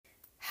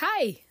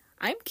Hi,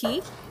 I'm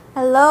Key,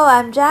 Hello,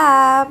 I'm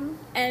Jam.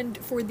 and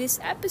for this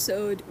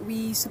episode,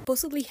 we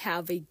supposedly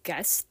have a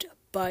guest,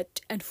 but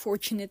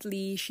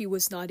unfortunately, she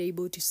was not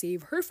able to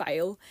save her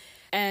file,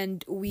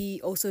 and we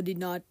also did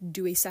not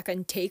do a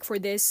second take for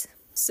this,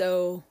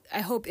 so I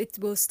hope it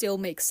will still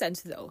make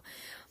sense though.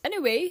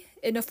 Anyway,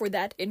 enough for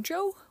that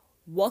intro.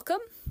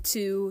 Welcome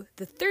to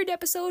the third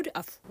episode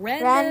of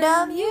Random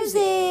Random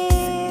Music.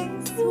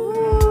 musings.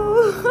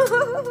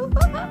 Woo.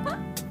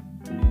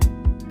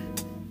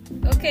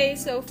 Okay,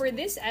 so for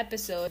this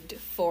episode,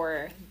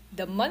 for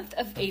the month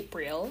of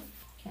April,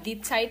 the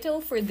title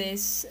for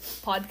this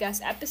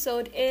podcast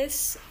episode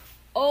is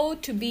Oh,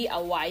 to be a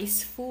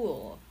Wise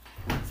Fool.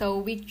 So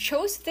we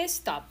chose this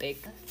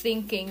topic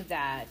thinking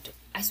that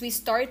as we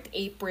start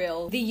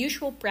April, the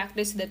usual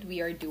practice that we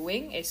are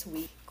doing is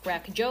we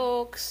crack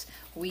jokes,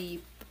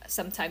 we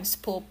sometimes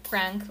pull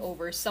prank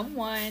over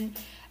someone,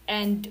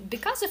 and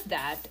because of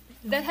that,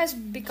 that has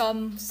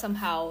become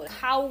somehow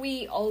how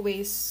we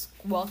always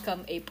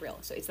welcome April.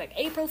 So it's like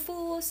April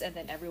Fools, and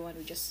then everyone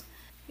would just,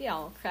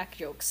 crack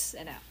jokes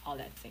and all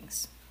that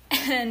things.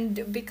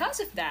 And because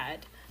of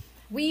that,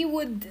 we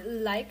would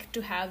like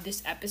to have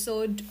this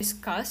episode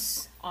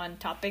discuss on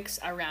topics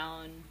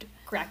around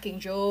cracking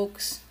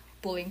jokes,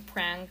 pulling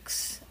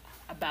pranks,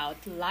 about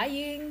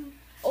lying,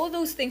 all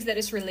those things that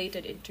is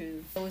related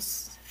into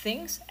those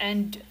things.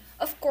 And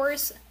of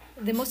course,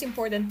 the most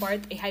important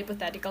part, a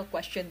hypothetical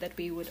question that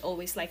we would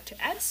always like to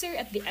answer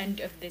at the end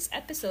of this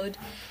episode.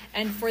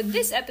 And for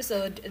this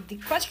episode, the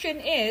question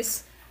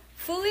is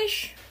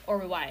foolish or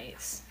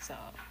wise? So,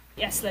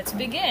 yes, let's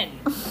begin.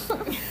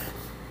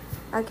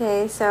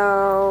 Okay,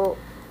 so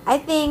I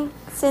think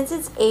since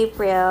it's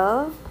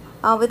April,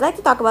 we'd like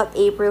to talk about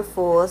April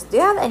Fools. Do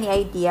you have any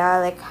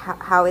idea like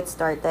how it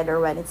started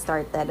or when it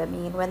started? I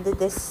mean, when did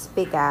this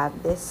began?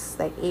 This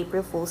like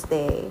April Fool's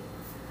Day?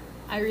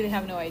 I really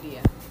have no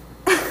idea.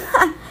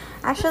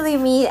 Actually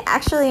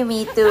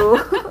me too.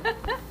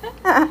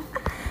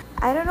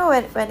 I don't know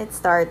when it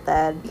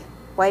started.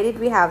 Why did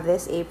we have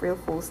this April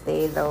Fool's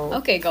Day though?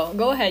 Okay,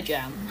 go ahead,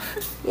 Jam.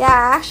 Yeah,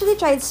 I actually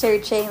tried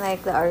searching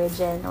like the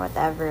origin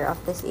whatever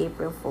of this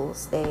April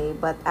Fool's Day,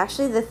 but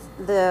actually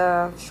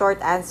the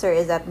short answer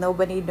is that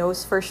nobody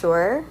knows for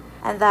sure,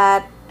 and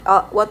that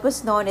what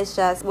was known is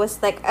just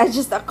like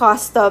just a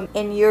custom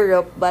in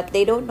Europe, but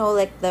they don't know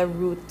like the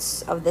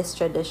roots of this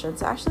tradition.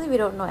 So actually, we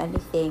don't know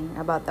anything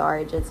about the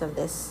origins of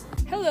this.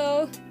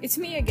 Hello, it's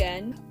me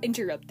again,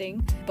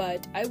 interrupting,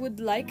 but I would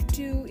like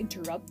to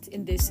interrupt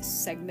in this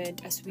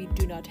segment as we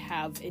do not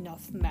have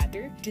enough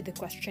matter to the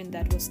question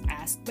that was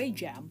asked by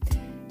Jam.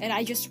 And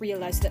I just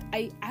realized that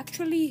I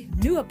actually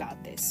knew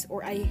about this,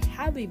 or I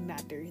have a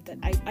matter that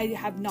I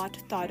have not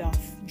thought of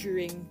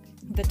during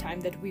the time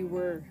that we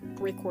were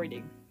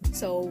recording.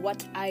 So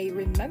what I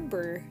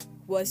remember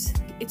was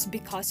it's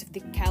because of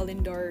the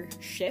calendar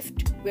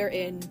shift,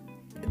 wherein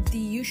the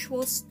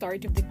usual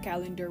start of the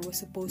calendar was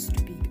supposed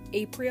to be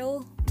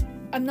April.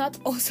 I'm not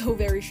also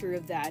very sure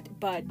of that,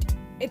 but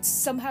it's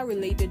somehow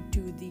related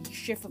to the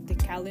shift of the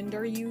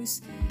calendar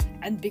use,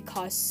 and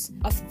because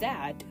of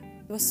that,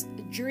 it was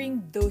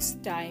during those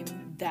time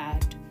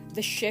that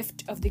the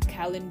shift of the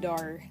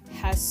calendar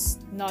has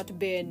not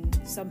been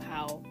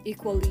somehow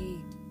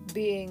equally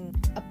being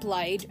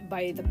applied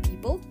by the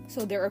people.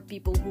 So there are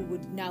people who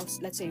would now,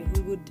 let's say,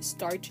 who would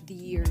start the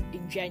year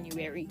in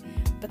January,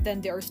 but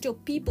then there are still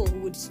people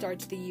who would start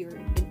the year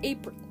in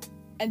April.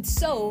 And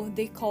so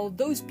they call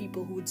those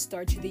people who would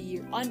start the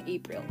year on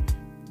April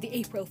the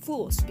April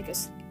Fools,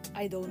 because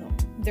I don't know,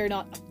 they're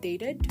not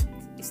updated.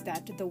 Is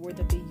that the word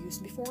that they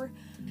used before?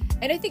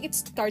 And I think it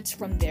starts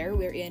from there,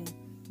 wherein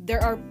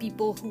there are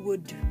people who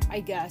would,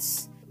 I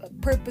guess,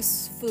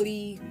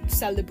 purposefully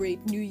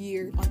celebrate New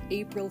Year on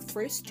April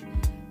 1st.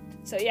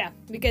 So yeah,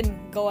 we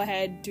can go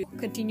ahead to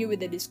continue with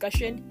the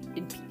discussion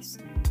in peace.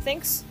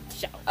 Thanks,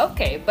 ciao.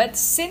 Okay, but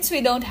since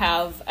we don't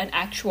have an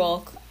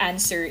actual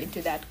answer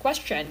into that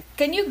question,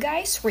 can you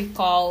guys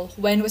recall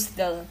when was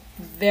the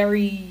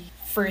very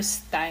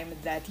first time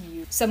that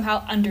you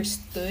somehow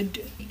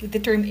understood the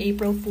term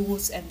April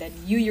Fools, and then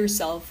you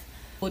yourself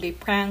pulled a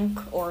prank,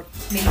 or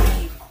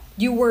maybe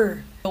you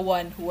were the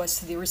one who was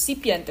the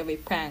recipient of a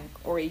prank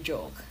or a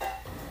joke?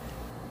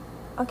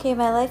 Okay,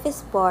 my life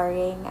is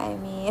boring. I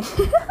mean,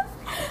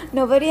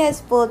 nobody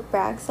has pulled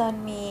pranks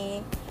on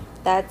me.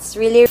 That's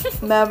really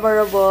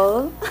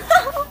memorable.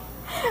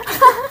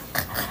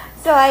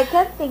 So I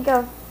can't think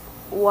of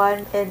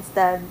one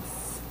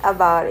instance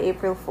about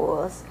April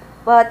Fools.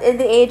 But in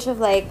the age of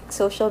like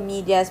social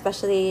media,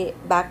 especially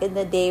back in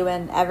the day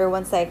when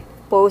everyone's like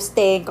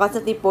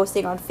constantly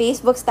posting on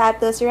Facebook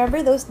status.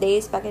 Remember those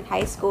days back in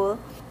high school?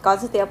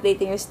 Constantly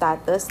updating your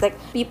status. Like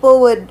people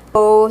would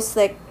post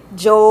like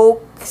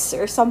jokes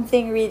or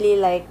something really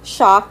like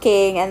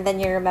shocking, and then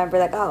you remember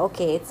like, oh,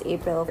 okay, it's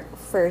April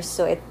 1st,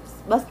 so it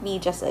must be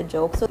just a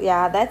joke. So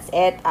yeah, that's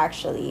it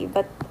actually.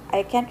 But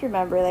I can't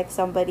remember like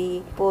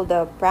somebody pulled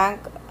a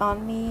prank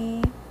on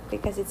me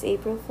because it's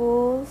April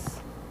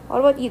Fools. What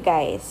about you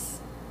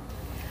guys?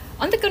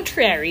 On the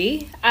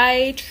contrary,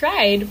 I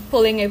tried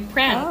pulling a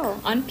prank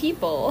Oh. on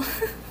people.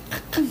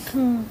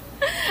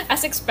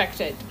 As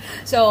expected.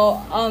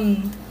 So,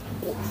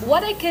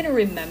 what I can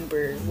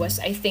remember was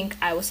I think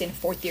I was in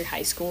fourth year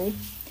high school,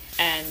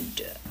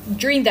 and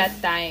during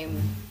that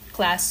time,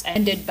 class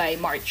ended by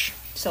March.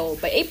 So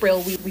by April,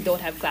 we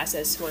don't have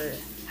classes. We're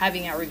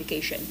having our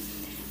vacation.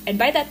 And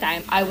by that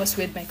time, I was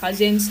with my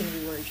cousins and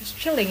we were just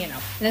chilling, And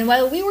then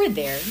while we were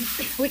there,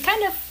 we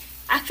kind of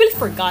actually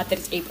forgot that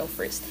it's April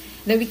 1st.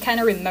 Then we kind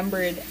of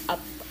remembered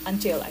up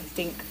until I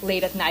think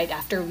late at night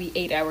after we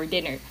ate our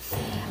dinner.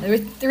 And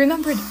we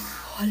remembered,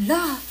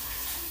 voila,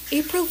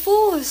 April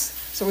Fools.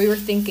 So we were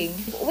thinking,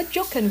 what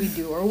joke can we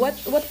do or what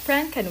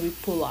prank can we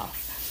pull off?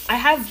 I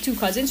have two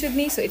cousins with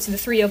me, so it's the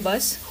three of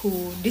us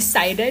who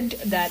decided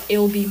that it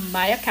will be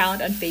my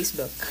account on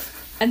Facebook.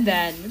 And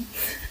then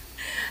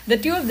the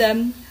two of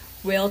them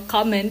will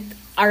comment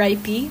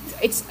RIP.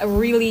 It's a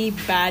really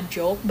bad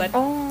joke, but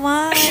Oh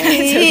my.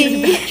 it's a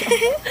really bad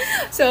joke.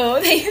 So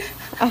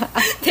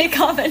they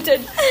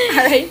commented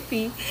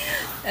RIP,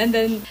 and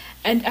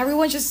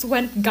everyone just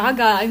went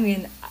gaga. I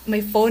mean,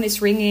 my phone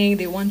is ringing.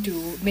 They want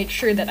to make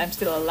sure that I'm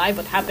still alive.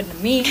 What happened to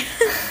me?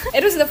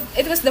 It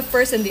was the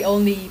first and the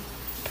only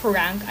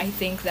prank I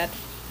think that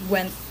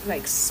went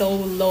like so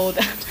low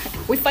that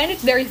we find it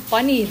very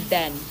funny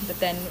then, but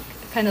then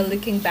kind of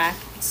looking back,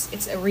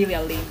 it's a really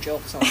a lame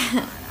joke. So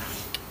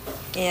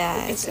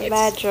Yeah, it's a It's-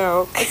 bad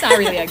joke. it's not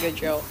really a good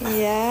joke.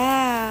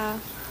 Yeah.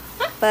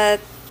 But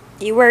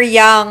you were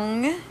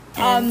young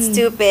and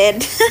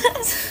stupid.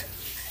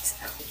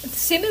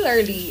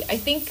 Similarly, I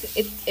think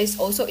it is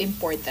also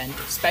important,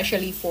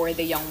 especially for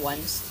the young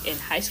ones in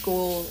high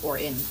school or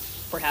in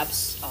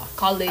perhaps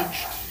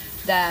college,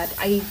 that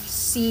I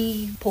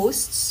see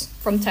posts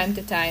from time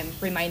to time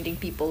reminding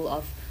people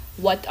of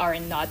what are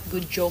not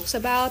good jokes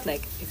about.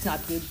 Like, it's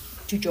not good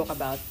to joke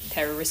about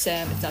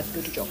terrorism, it's not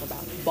good to joke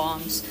about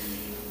bombs.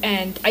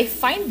 And I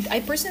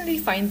personally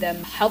find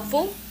them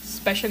helpful,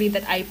 especially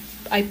that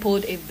I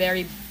pulled a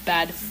very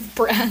bad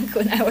prank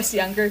when I was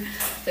younger.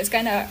 So it's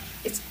kind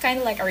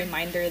of like a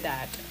reminder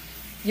that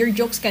your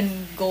jokes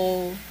can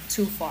go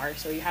too far,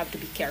 so you have to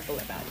be careful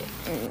about it.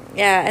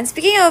 Yeah, and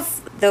speaking of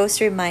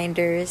those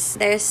reminders,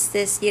 there's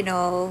this,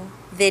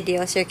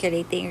 video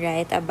circulating,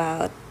 right,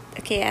 about,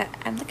 okay,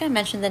 I'm not gonna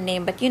mention the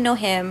name, but you know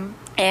him,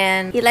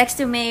 and he likes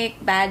to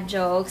make bad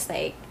jokes.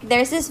 Like,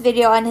 there's this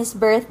video on his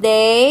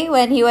birthday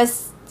when he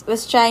was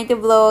trying to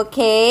blow a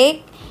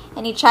cake,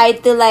 and he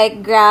tried to,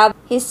 like, grab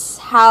his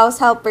house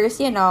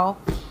helpers,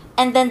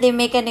 and then they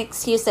make an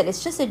excuse that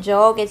it's just a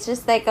joke, it's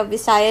just like a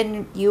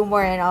Visayan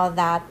humor and all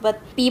that. But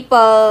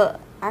people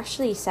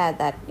actually said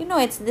that,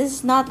 this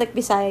is not like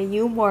Bisaya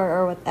humor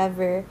or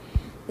whatever.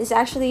 This is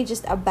actually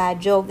just a bad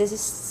joke. This is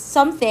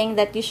something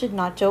that you should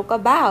not joke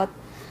about.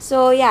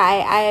 So yeah,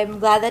 I'm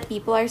glad that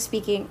people are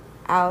speaking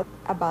out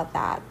about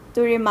that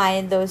to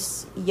remind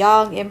those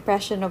young,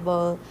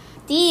 impressionable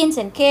teens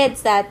and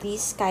kids that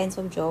these kinds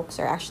of jokes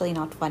are actually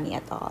not funny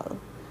at all.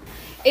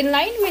 In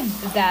line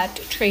with that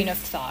train of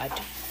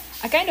thought,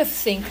 I kind of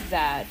think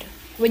that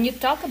when you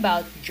talk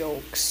about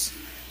jokes,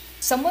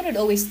 someone would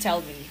always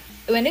tell me,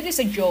 when it is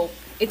a joke,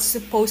 it's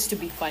supposed to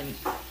be funny,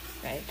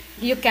 right?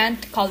 You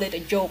can't call it a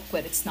joke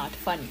when it's not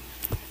funny.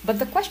 But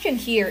the question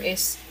here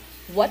is,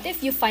 what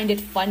if you find it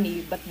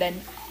funny, but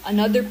then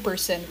another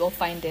person will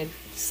find it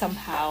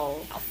somehow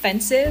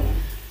offensive?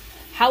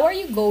 How are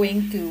you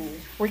going to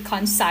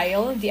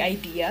reconcile the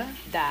idea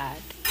that,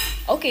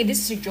 okay, this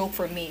is a joke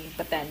for me,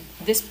 but then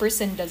this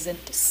person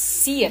doesn't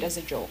see it as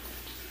a joke?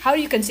 How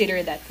do you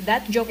consider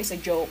that joke is a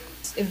joke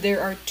if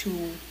there are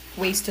two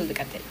ways to look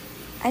at it?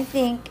 I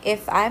think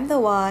if I'm the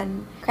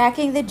one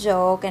cracking the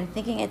joke and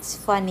thinking it's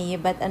funny,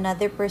 but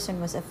another person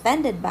was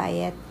offended by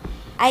it,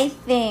 I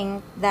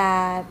think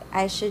that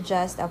I should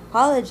just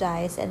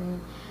apologize and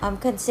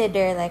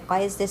consider, like, why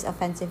is this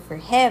offensive for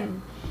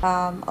him?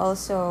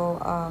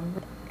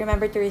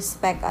 Remember to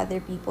respect other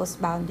people's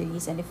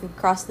boundaries, and if you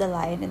cross the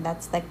line and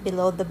that's like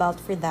below the belt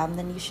for them,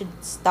 then you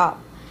should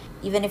stop.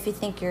 Even if you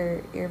think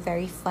you're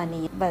very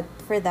funny, but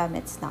for them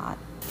it's not.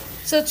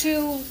 So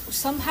to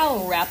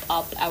somehow wrap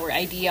up our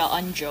idea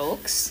on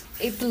jokes,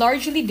 it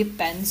largely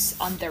depends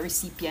on the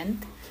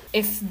recipient.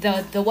 If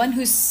the one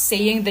who's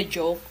saying the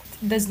joke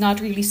does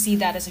not really see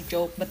that as a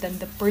joke, but then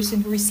the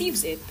person who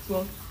receives it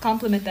will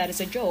compliment that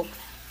as a joke,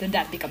 then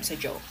that becomes a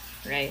joke,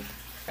 right?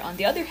 On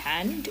the other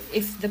hand,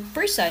 if the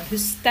person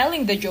who's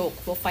telling the joke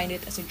will find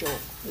it as a joke,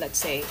 let's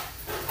say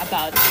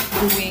about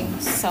doing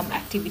some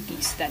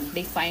activities that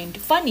they find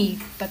funny,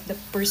 but the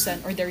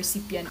person or the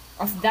recipient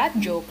of that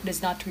joke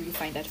does not really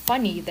find that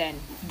funny, then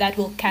that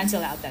will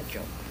cancel out that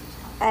joke.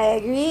 I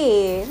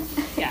agree.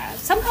 Yeah,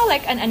 somehow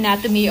like an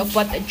anatomy of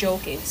what a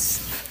joke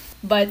is.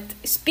 But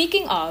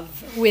speaking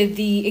of, with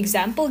the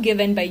example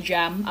given by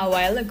Jam a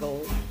while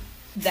ago,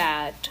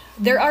 that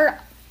there are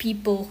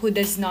people who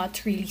does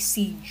not really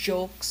see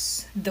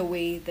jokes the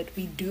way that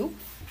we do.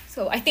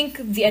 So I think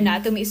the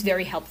anatomy is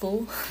very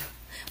helpful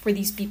for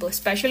these people,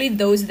 especially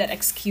those that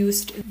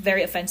excused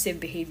very offensive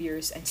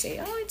behaviors and say,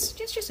 "Oh, it's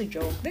just a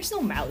joke. There's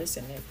no malice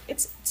in it.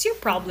 It's your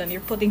problem.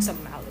 You're putting some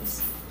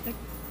malice." Like,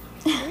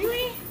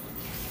 really?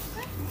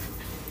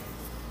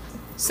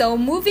 So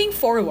moving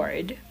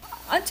forward,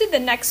 onto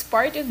the next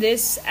part of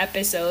this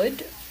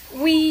episode,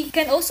 we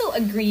can also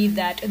agree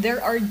that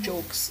there are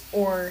jokes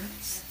or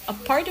a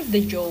part of the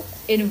joke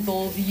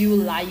involve you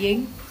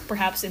lying,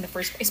 perhaps in the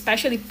first,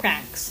 especially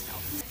pranks.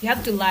 You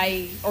have to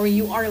lie, or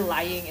you are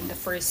lying in the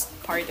first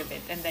part of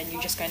it, and then you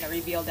just kind of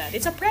reveal that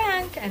it's a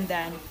prank, and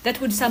then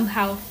that would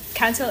somehow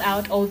cancel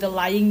out all the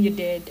lying you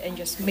did and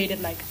just made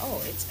it like,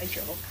 oh, it's a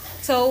joke.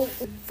 So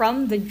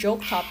from the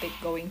joke topic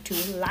going to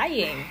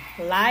lying.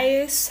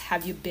 Lies,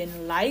 have you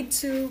been lied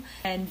to?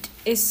 And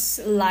is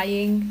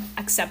lying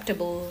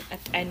acceptable at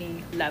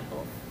any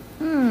level?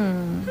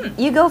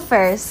 You go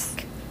first.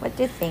 What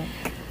do you think?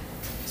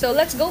 So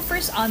let's go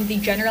first on the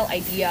general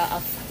idea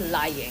of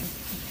lying.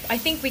 I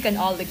think we can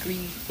all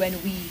agree when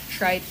we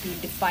try to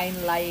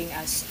define lying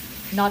as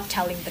not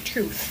telling the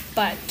truth.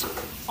 But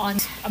on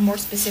a more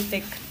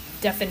specific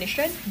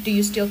definition, do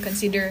you still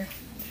consider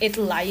it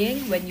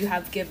lying when you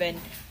have given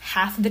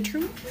half the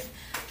truth?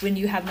 When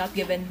you have not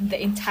given the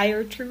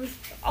entire truth?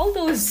 All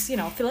those,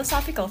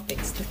 philosophical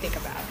things to think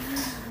about.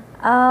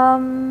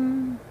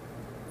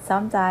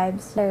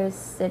 Sometimes there's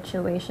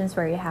situations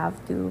where you have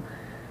to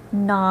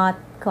not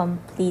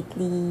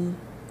completely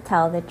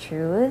tell the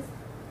truth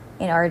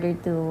in order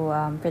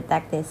to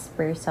protect this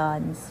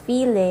person's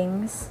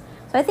feelings.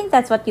 So I think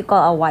that's what you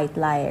call a white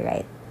lie,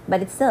 right?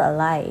 But it's still a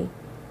lie,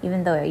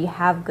 even though you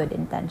have good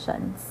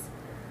intentions.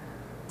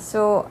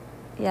 So,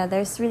 yeah,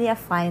 there's really a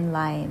fine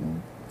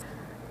line.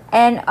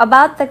 And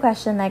about the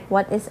question, like,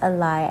 what is a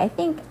lie? I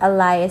think a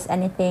lie is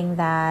anything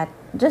that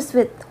just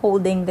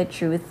withholding the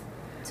truth.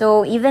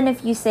 So even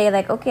if you say,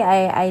 like, okay,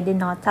 I did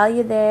not tell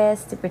you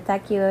this to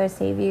protect you,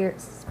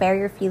 spare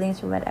your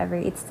feelings or whatever,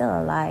 it's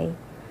still a lie.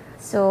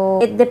 So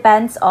it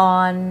depends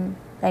on,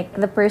 like,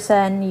 the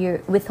person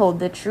you withhold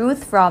the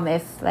truth from,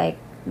 if, like,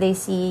 they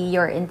see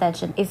your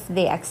intention, if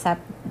they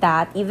accept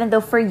that, even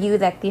though for you,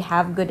 like, you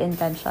have good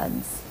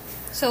intentions.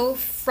 So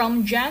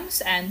from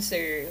Jam's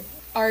answer,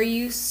 are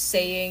you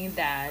saying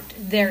that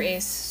there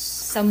is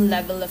some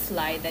level of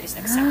lie that is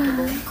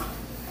acceptable?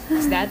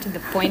 Is that the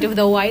point of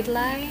the white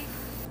lie?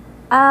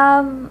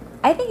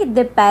 I think it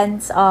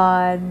depends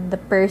on the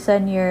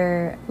person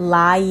you're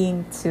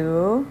lying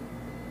to.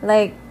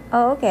 Like,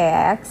 oh, okay,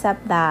 I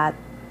accept that.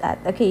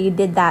 Okay, you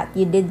did that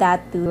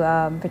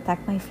to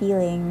protect my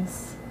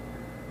feelings.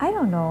 I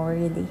don't know,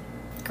 really.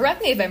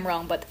 Correct me if I'm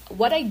wrong, but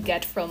what I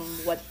get from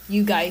what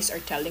you guys are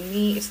telling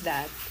me is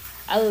that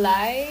a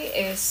lie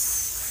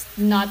is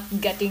not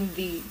getting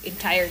the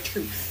entire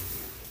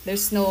truth.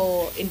 There's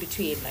no in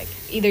between. Like,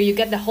 either you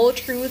get the whole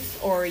truth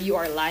or you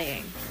are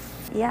lying.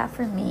 Yeah,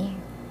 for me.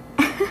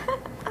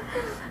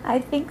 I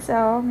think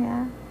so,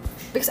 yeah.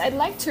 Because I'd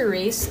like to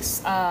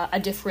raise a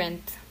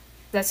different,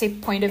 let's say,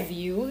 point of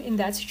view in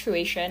that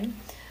situation.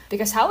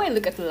 Because how I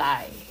look at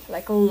lie,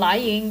 like,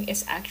 lying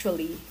is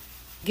actually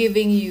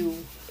giving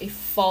you a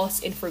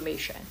false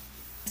information.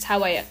 That's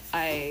how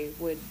I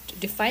would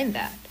define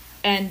that.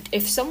 And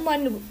if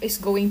someone is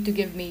going to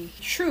give me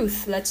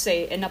truth, let's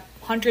say, in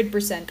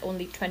 100%,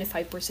 only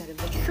 25% of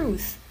the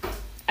truth,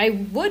 I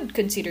would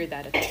consider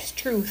that as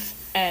truth.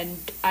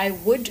 And I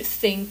would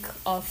think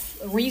of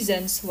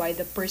reasons why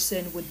the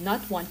person would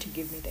not want to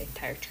give me the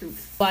entire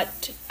truth.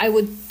 But I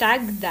would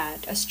tag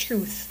that as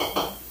truth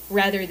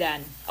rather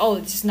than, oh,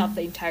 this is not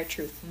the entire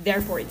truth,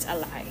 therefore it's a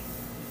lie.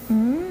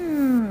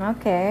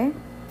 Okay.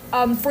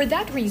 For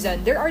that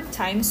reason, there are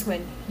times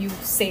when you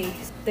say,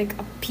 like,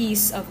 a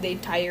piece of the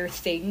entire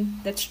thing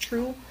that's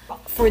true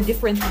for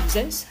different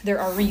reasons. There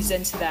are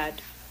reasons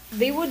that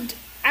they would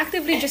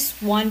actively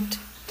just want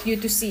you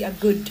to see a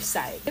good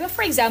side.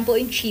 For example,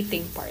 in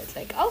cheating part,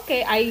 like,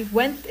 okay, I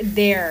went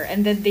there,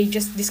 and then they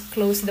just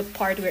disclose the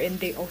part wherein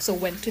they also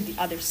went to the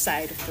other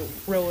side of the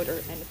road or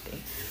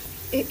anything.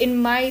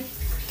 In my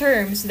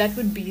terms, that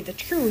would be the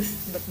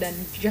truth, but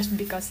then just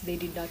because they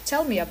did not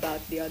tell me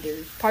about the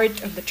other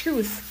part of the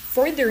truth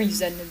for the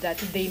reason that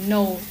they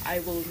know I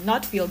will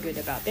not feel good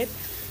about it,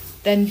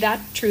 then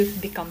that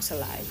truth becomes a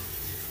lie.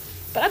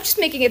 But I'm just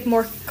making it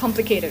more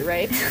complicated,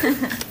 right?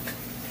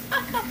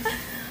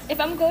 If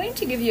I'm going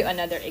to give you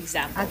another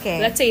example, okay.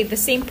 Let's say the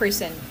same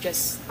person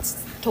just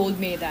told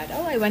me that,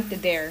 oh, I went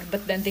there,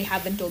 but then they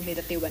haven't told me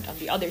that they went on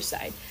the other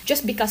side,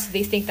 just because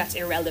they think that's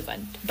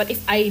irrelevant. But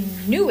if I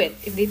knew it,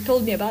 if they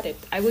told me about it,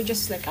 I would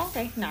just like, oh,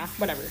 okay, nah,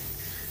 whatever.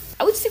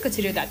 I would still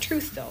consider that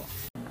truth, though.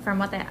 From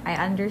what I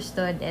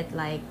understood it,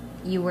 like,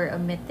 you were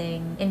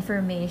omitting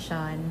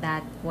information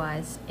that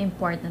was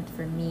important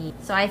for me.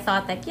 So I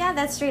thought, like, yeah,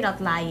 that's straight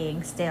out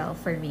lying still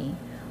for me.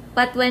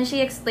 But when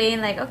she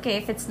explained, like, okay,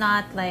 if it's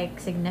not, like,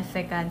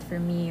 significant for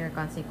me or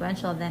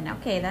consequential, then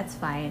okay, that's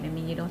fine. I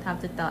mean, you don't have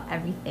to tell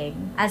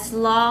everything. As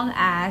long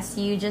as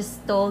you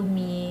just told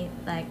me,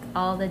 like,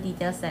 all the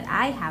details that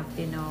I have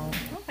to know.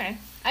 Okay,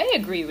 I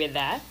agree with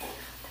that.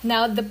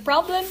 Now, the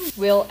problem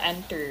will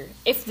enter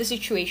if the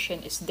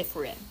situation is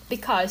different.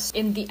 Because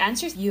in the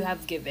answers you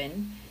have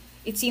given,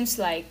 it seems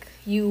like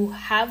you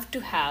have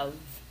to have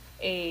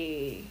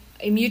a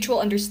mutual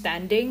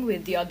understanding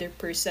with the other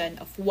person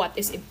of what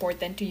is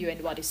important to you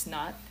and what is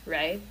not,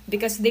 right?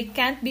 Because they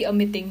can't be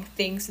omitting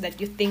things that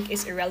you think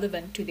is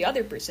irrelevant to the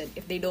other person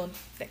if they don't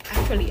like,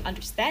 actually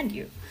understand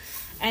you,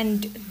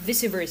 and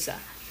vice versa.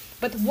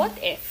 But what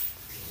if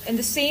in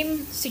the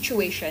same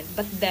situation,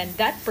 but then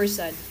that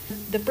person,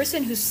 the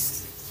person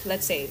who's,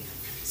 let's say,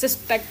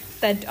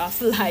 suspected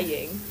of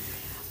lying,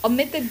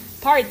 omitted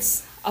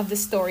parts of the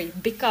story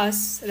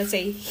because, let's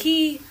say,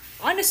 he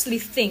honestly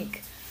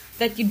think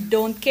that you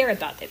don't care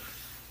about it.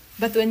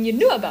 But when you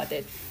knew about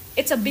it,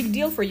 it's a big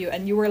deal for you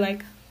and you were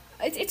like,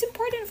 it's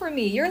important for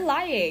me, you're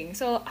lying.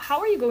 So how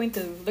are you going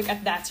to look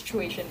at that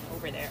situation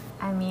over there?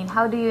 I mean,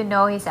 how do you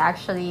know he's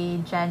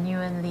actually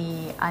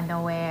genuinely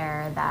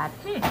unaware that...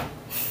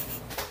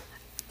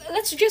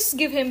 Let's just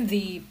give him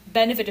the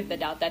benefit of the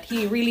doubt that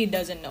he really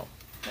doesn't know.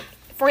 Like,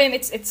 for him,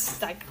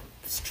 it's like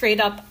straight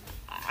up,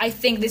 I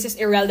think this is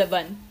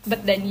irrelevant.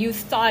 But then you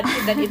thought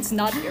that it's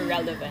not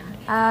irrelevant.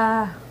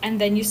 And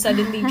then you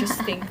suddenly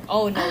just think,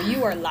 oh no,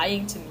 you are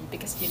lying to me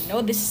because you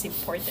know this is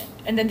important.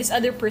 And then this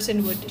other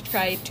person would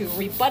try to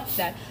rebut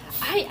that.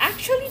 I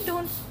actually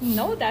don't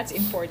know that's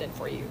important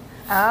for you.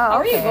 Oh, How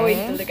are you okay.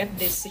 going to look at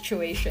this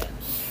situation?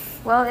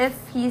 Well, if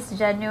he's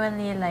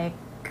genuinely like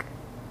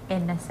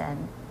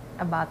innocent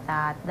about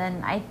that,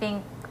 then I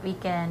think we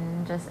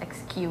can just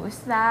excuse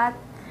that.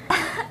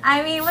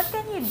 I mean, what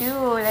can you do?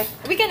 Like,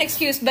 we can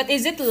excuse, but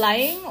is it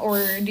lying or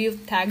do you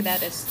tag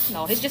that as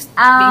no? He's just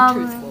being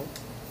truthful.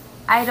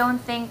 I don't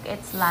think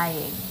it's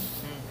lying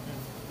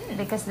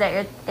because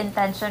the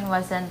intention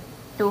wasn't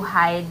to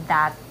hide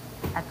that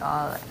at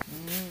all.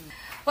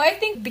 Well, I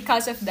think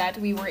because of that,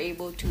 we were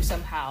able to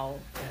somehow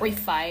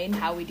refine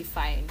how we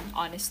define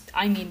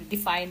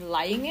define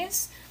lying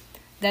is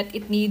that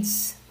it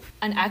needs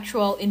an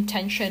actual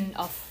intention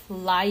of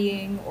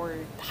lying or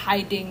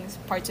hiding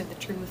parts of the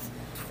truth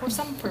for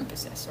some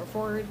purposes or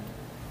for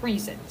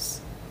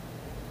reasons.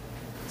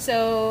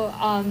 So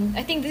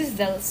I think this is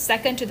the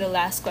second to the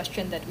last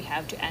question that we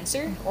have to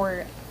answer,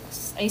 or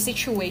a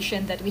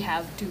situation that we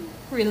have to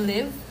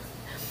relive.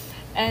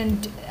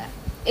 And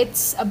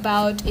it's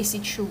about a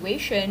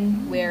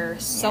situation where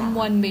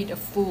someone made a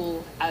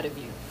fool out of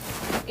you.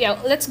 Yeah,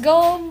 let's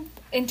go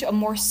into a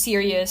more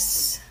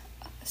serious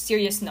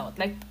note,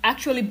 like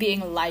actually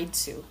being lied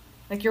to,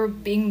 like you're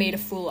being made a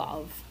fool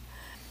of.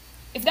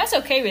 If that's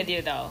okay with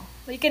you though,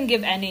 you can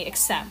give any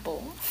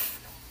example.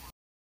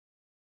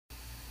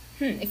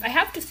 If I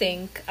have to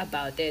think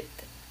about it,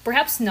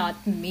 perhaps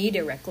not me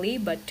directly,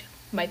 but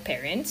my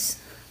parents.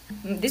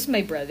 This is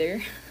my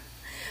brother.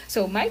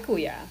 So my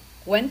kuya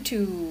went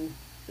to,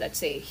 let's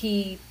say,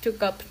 he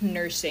took up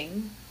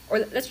nursing, or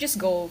let's just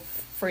go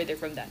further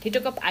from that. He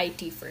took up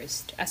IT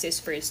first as his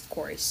first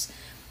course.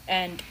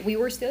 And we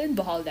were still in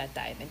Bohol that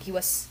time, and he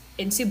was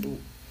in Cebu,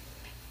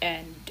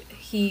 and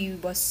he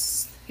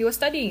was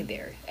studying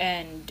there.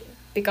 And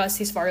because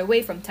he's far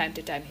away, from time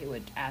to time he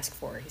would ask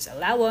for his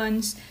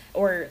allowance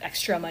or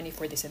extra money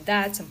for this and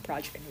that, some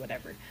project and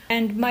whatever.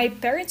 And my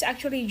parents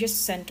actually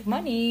just sent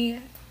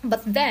money,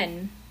 but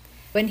then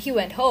when he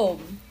went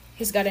home,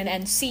 he's got an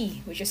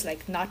NC, which is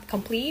like not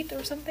complete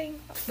or something,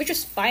 which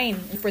was fine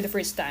for the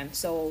first time.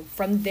 So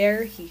from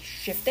there he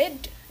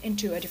shifted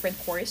into a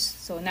different course.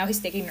 So now he's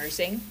taking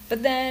nursing.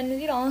 But then,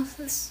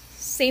 this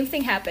same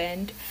thing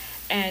happened.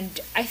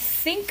 And I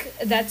think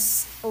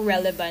that's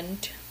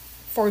relevant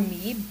for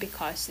me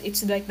because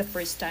it's like the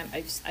first time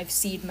I've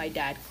seen my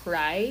dad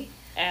cry.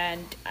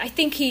 And I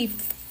think he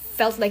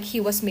felt like he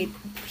was made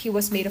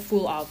a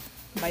fool of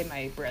by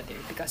my brother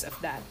because of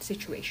that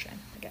situation,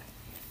 I guess.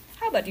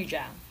 How about you,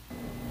 Jam?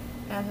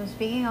 Yeah, so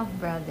speaking of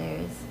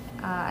brothers,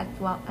 at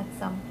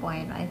some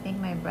point, I think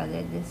my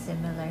brother did a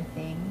similar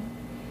thing.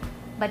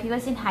 But he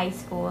was in high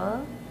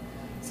school.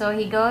 So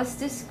he goes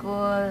to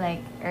school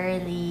like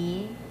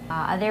early.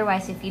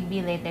 Otherwise, if he'd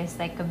be late, there's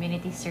like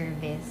community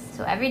service.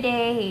 So every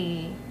day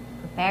he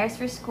prepares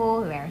for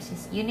school, wears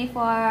his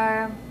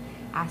uniform,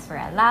 asks for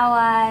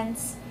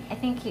allowance. I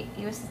think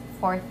he was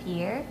fourth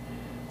year.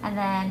 And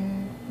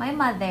then my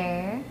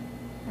mother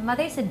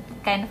is a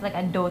kind of like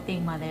a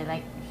doting mother.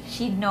 Like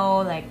she'd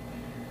know like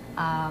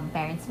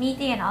parents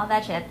meeting and all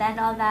that. She'd attend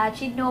all that.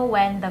 She'd know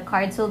when the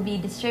cards will be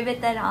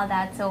distributed and all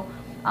that. So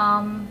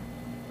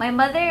my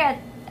mother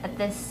at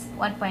this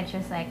one point, she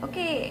was like,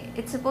 okay,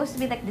 it's supposed to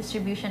be like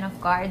distribution of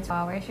cards.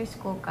 Where's your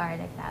school card?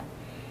 Like that.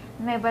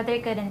 And my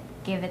brother couldn't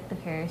give it to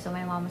her. So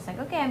my mom was like,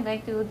 okay, I'm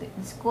going to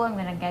the school. I'm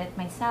going to get it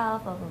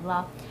myself, blah, blah,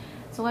 blah.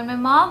 So when my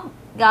mom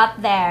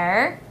got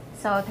there,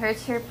 so to her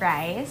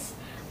surprise,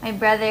 my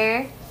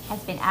brother has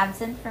been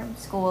absent from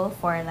school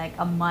for like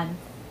a month.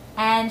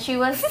 And she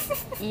was,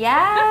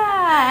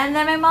 yeah. And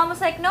then my mom was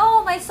like,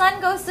 no, my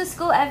son goes to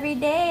school every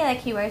day. Like,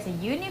 he wears a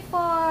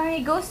uniform.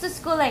 He goes to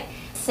school like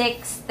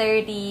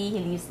 6:30. He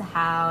leaves the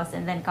house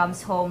and then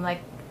comes home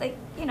like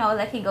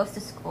he goes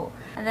to school.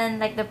 And then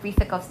like the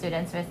prefect of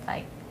students was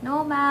like,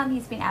 no, ma'am,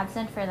 he's been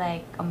absent for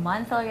like a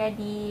month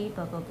already,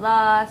 blah, blah,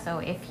 blah. So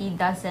if he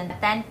doesn't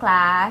attend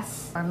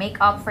class or make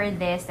up for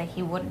this, like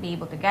he wouldn't be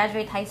able to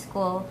graduate high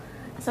school.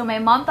 So my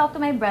mom talked to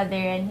my brother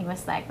and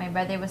my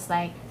brother was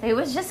like, so he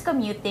was just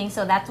commuting.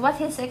 So that was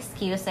his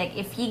excuse. Like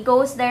if he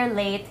goes there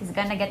late, he's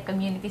gonna get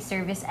community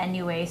service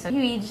anyway. So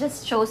he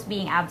just chose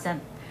being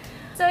absent.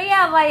 So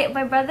yeah,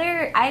 my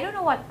brother, I don't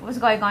know what was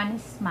going on in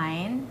his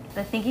mind.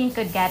 The thinking he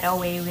could get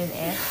away with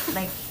it.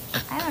 Like,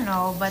 I don't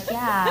know, but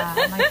yeah,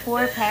 my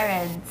poor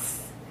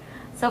parents.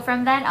 So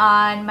from then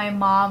on, my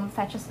mom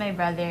fetches my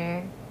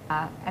brother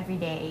every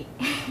day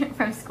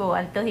from school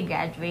until he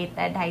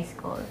graduated high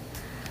school.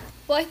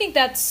 Well, I think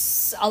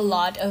that's a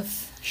lot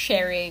of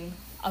sharing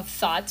of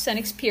thoughts and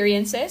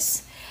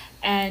experiences.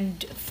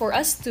 And for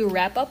us to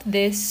wrap up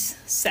this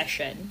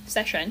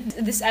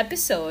this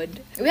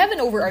episode, we have an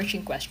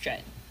overarching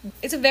question.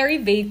 It's a very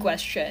vague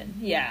question.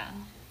 Yeah.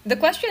 The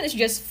question is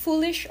just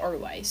foolish or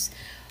wise.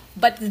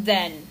 But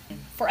then,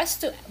 for us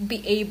to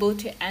be able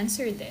to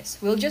answer this,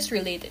 we'll just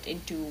relate it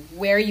into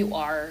where you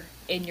are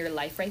in your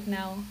life right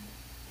now.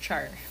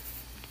 Char.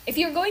 If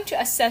you're going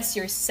to assess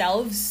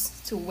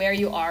yourselves to where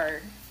you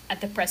are at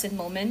the present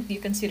moment, do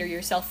you consider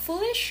yourself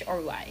foolish or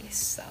wise?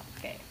 So,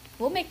 okay,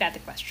 we'll make that the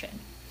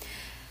question.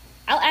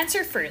 I'll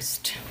answer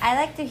first. I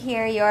like to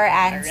hear your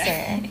answer.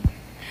 Alright.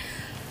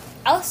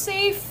 I'll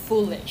say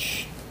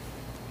foolish.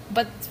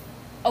 But,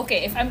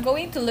 okay, if I'm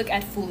going to look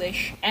at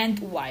foolish and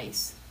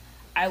wise,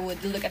 I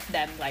would look at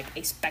them like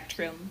a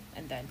spectrum,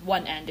 and then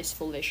one end is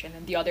foolish and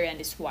then the other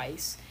end is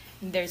wise.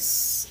 And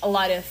there's a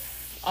lot of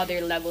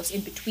other levels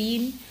in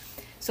between.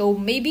 So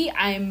maybe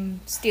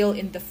I'm still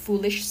in the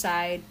foolish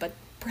side, but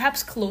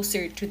perhaps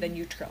closer to the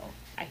neutral,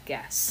 I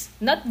guess.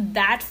 Not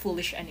that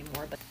foolish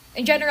anymore, but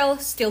in general,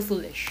 still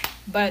foolish.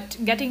 But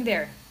getting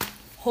there.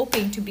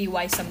 Hoping to be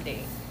wise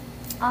someday.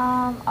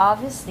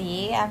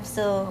 Obviously, I'm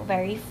still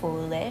very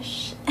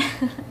foolish.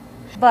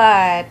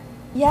 But,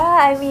 yeah,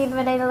 I mean,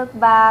 when I look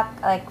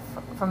back, like,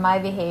 from my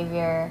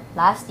behavior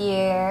last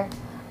year,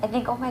 I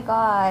think, oh my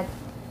God,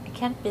 I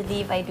can't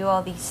believe I do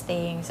all these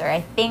things, or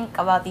I think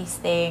about these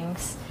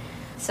things.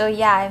 So,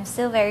 yeah, I'm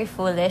still very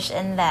foolish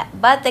in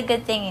that. But the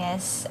good thing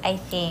is, I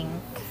think,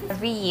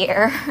 every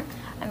year,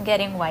 I'm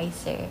getting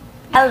wiser.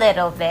 A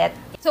little bit.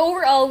 So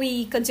overall,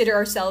 we consider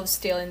ourselves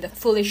still in the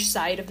foolish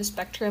side of the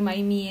spectrum,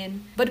 I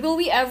mean. But will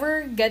we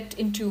ever get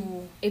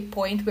into a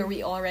point where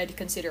we already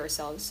consider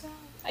ourselves,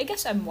 I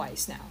guess I'm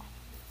wise now,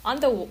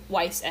 on the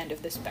wise end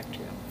of the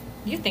spectrum?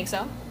 Do you think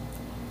so?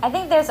 I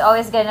think there's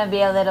always gonna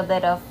be a little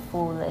bit of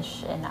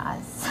foolish in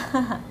us.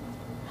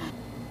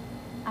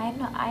 I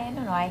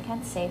don't know, I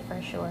can't say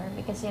for sure.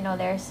 Because,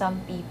 there are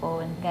some people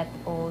when they get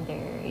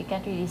older, you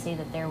can't really say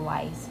that they're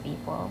wise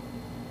people.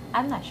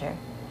 I'm not sure.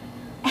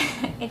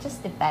 It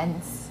just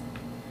depends.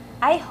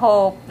 I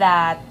hope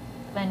that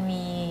when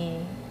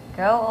we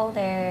grow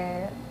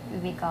older,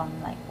 we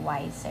become like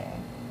wiser.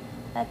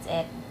 That's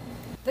it.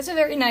 That's a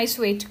very nice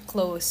way to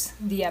close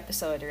the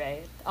episode,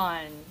 right?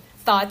 On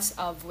thoughts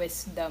of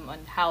wisdom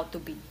on how to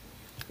be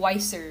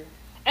wiser.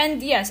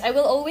 And yes, I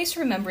will always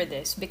remember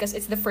this because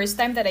it's the first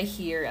time that I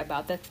hear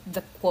about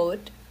the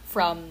quote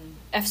from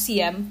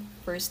FCM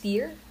first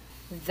year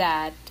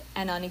that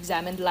an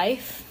unexamined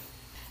life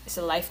is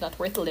a life not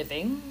worth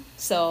living.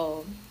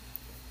 So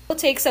it'll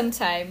take some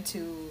time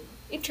to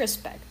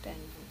introspect and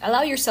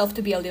allow yourself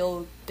to be a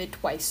little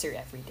bit wiser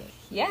every day.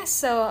 Yeah,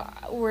 so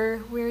we're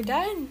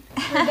done.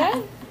 We're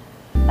done.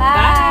 Bye.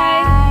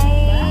 Bye.